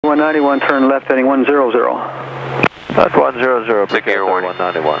3191, turn left heading 100. That's 100, Secure warning.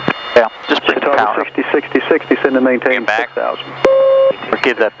 191. Yeah, just bring the power. 60, 60, 60, send to maintain 6,000. Or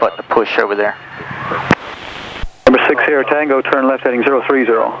give that button a push over there. Number 6 Sierra Tango, turn left heading 030.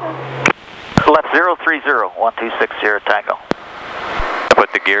 Left 030, 1260 Sierra Tango.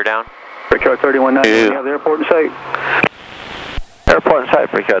 Put the gear down. Brickyard 3191, you have the airport in sight. Airport in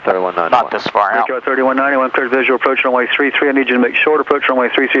sight, Brickyard 3191. Not this far out. Brickyard 3191, cleared visual approach runway 33. I need you to make short approach runway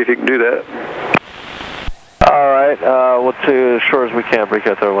 33 if you can do that. Alright, we'll do as short as we can,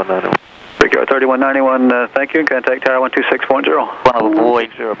 Brickyard 3191. Brickyard 3191, thank you, and contact tower 126.0. Want to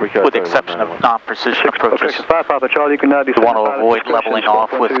avoid, with the exception of non-precision approaches, Location 5 Papa Charlie, you can now want to avoid leveling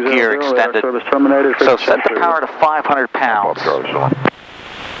off with gear extended. So set the power to 500 pounds.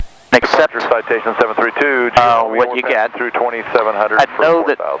 Except citation 732, what you get. Through 2700. I know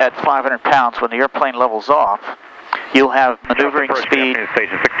that at 500 pounds, when the airplane levels off, you'll have maneuvering speed,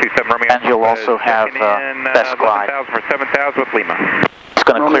 and you'll also have best glide. For 7,000 with Lima. It's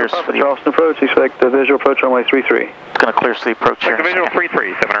going to clear for the Charleston approach. Expect the visual approach runway 33. It's going to clear the approach here. The visual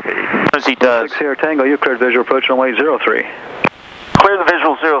 33, 700 feet. As soon as he does. 6 Sierra Tango, you cleared visual approach runway 03. Clear the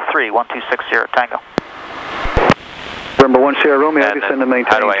visual 03, 126 Sierra Tango. Number 1 Sierra Romeo, you send to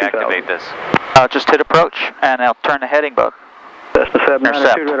maintain. How do I activate this? Just hit approach, and I'll turn the heading bug. That's the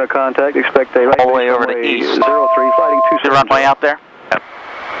 792 radar contact. Expect a right all the way over to east. 03, flighting 270. The runway out there? Yep.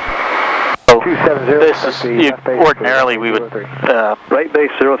 So this is, ordinarily we would... right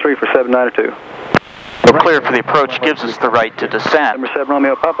base 03 for 792. Clear for the approach gives us the right to descend. Number 7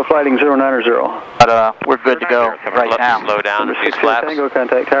 Romeo, Papa flighting 090. But we're good to go right now. Slow down a few flaps. Tango,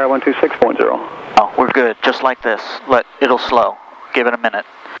 contact tower 126.0. Oh, we're good, just like this. It'll slow. Give it a minute.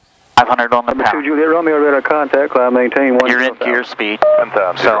 500 on the Number power. 2 Juliet Romeo, radar contact, cloud maintain 1. You're in gear speed.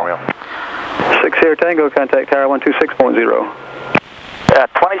 10,000, so, 6 Sierra Tango, contact tower 126.0.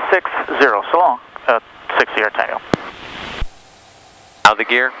 26-0, so long. 6 Sierra Tango. Out the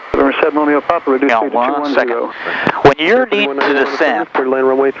gear. Number 7 Romeo, Papa, reduce speed to 1 second. 210. When you're needing to descend, land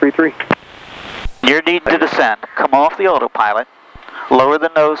runway 33. you're needing to descend, come off the autopilot, lower the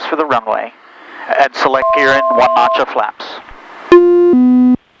nose for the runway, and select gear in 1 notch of flaps.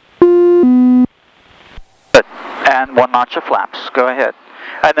 Good. And 1 notch of flaps. Go ahead.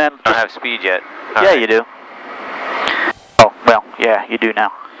 And then I don't have speed yet. Yeah, you do. Oh, well, yeah, you do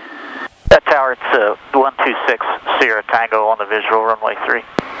now. That tower, it's 126 Sierra Tango on the visual, runway 3.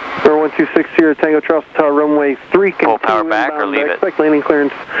 126 Sierra Tango, Charleston Tower, runway 3. Full power back or leave it? Expect landing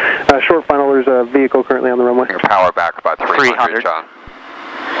clearance. Short final, there's a vehicle currently on the runway. Your power back about 300, John.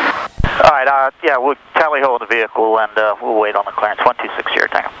 All right, yeah, we'll tally ho the vehicle and we'll wait on the clearance. 126 Sierra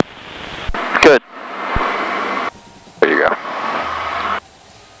Tango. Good. There you go.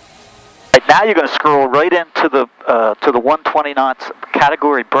 Right, now you're going to scroll right into the 120 knots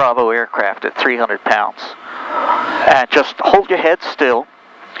Category Bravo aircraft at 300 pounds. And just hold your head still.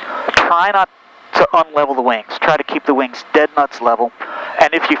 Try not to unlevel the wings. Try to keep the wings dead nuts level.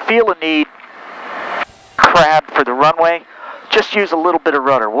 And if you feel a need, crab for the runway, just use a little bit of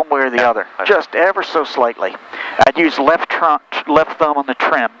rudder, one way or the other. Just ever so slightly. I'd use left thumb on the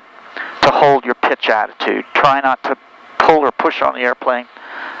trim to hold your pitch attitude. Try not to pull or push on the airplane.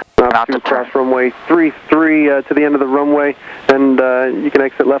 Not to cross runway 33 to the end of the runway, and you can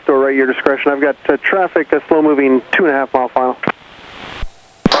exit left or right, your discretion. I've got traffic, slow moving, 2.5 mile final.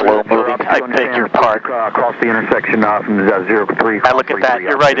 Slow moving, I beg your pardon. Across the intersection from 03. Now look at that,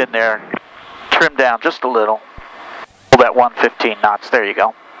 you're right in there. Trim down just a little. Pull that 115 knots, there you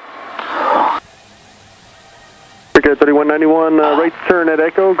go. Brickyard 3191, right turn at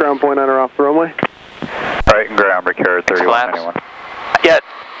Echo, ground point on or off the runway. Right, and ground, Brickyard 3191.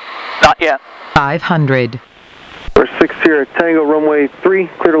 Not yet. 500. For 6 Sierra Tango, runway 3,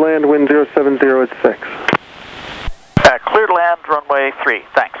 clear to land, wind 070 at 6. Clear to land, runway 3,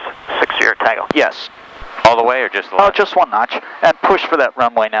 thanks. 6 Sierra Tango, yes. All the way or just the line? Oh, just 1 notch, and push for that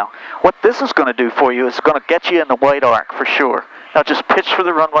runway now. What this is going to do for you is going to get you in the white arc for sure. Now just pitch for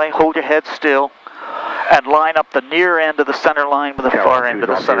the runway, hold your head still, and line up the near end of the center line with the far end of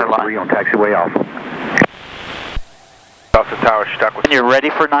the center line. On taxiway alpha. Tower stuck with when you're ready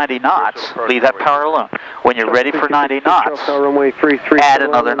for 90 knots, leave that power alone. When you're ready for 90 knots, add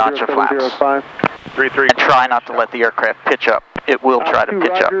another notch of flaps. And try not to let the aircraft pitch up. It will try to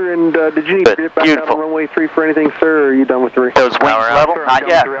pitch up. And did you need to get back out on runway 3 for anything, sir, or are you done with 3? Those wings level? Not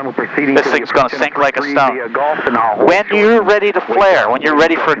yet. This thing's going to sink like a stone. When you're ready to flare, when you're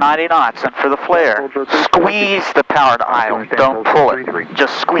ready for 90 knots and for the flare, squeeze the power to idle. Don't pull it.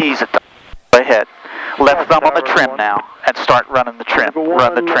 Just squeeze it. Go ahead. Left thumb on the trim now, and start running the trim.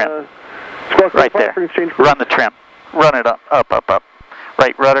 Run the trim. Right there. Run the trim. Run it up, up, up, up.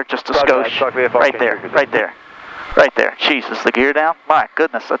 Right rudder, just a skosh. Right there, right there. Right there. Jesus, the gear down? My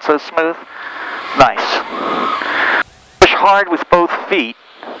goodness, that's so smooth. Nice. Push hard with both feet.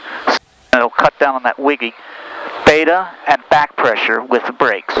 It'll cut down on that wiggy. Beta and back pressure with the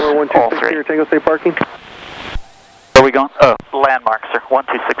brakes. All three. Sierra Tango, stay parking. Where are we going? Oh, landmark, sir.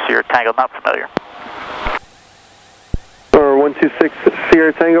 126 Sierra Tango, not familiar. Or 126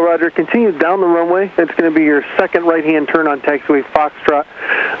 Sierra Tango, roger. Continue down the runway. It's going to be your second right-hand turn on taxiway Foxtrot.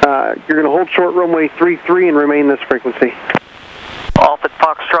 You're going to hold short runway 33 and remain this frequency. Off at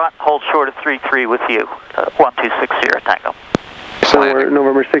Foxtrot, hold short at 33 with you. 126 Sierra Tango. So we're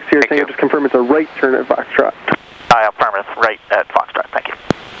November 6 Sierra Tango, just confirm it's a right turn at Foxtrot. Affirmative, right at Foxtrot, thank you.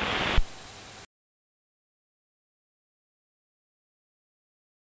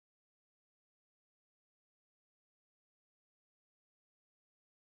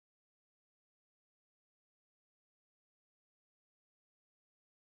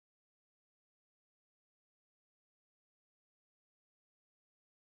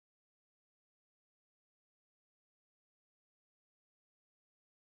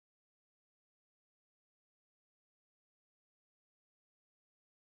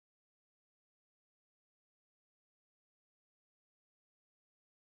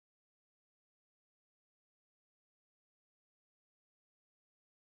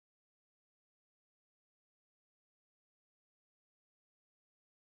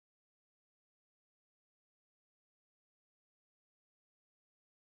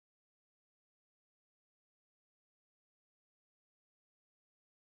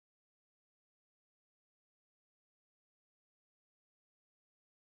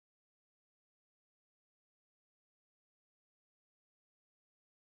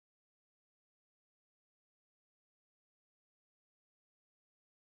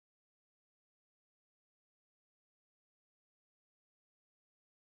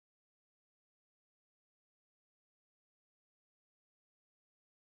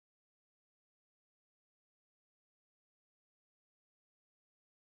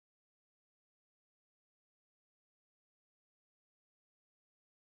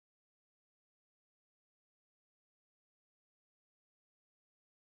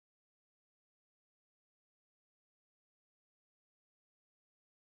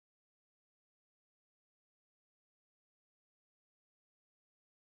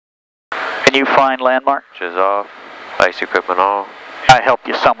 Can you find landmark? Which is off. Ice equipment off. I helped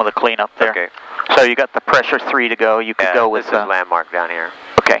you some of the cleanup there. Okay. So you got the pressure 3 to go. You could go with this is landmark down here.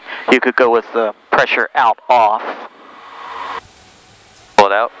 Okay. You could go with the pressure out off. Pull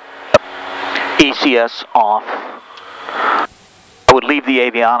it out. ECS off. I would leave the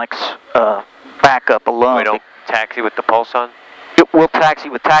avionics backup alone. We don't taxi with the pulse on? We'll taxi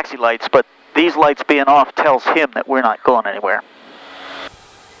with taxi lights, but these lights being off tells him that we're not going anywhere.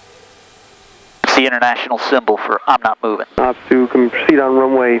 It's the international symbol for I'm not moving. To proceed on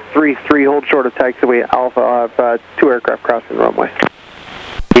runway 33, hold short of taxiway Alpha. I'll have 2 aircraft crossing the runway.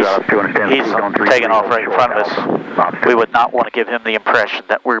 He's taking off right in front of us. We would not want to give him the impression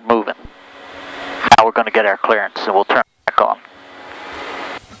that we're moving. Now we're going to get our clearance and we'll turn back on.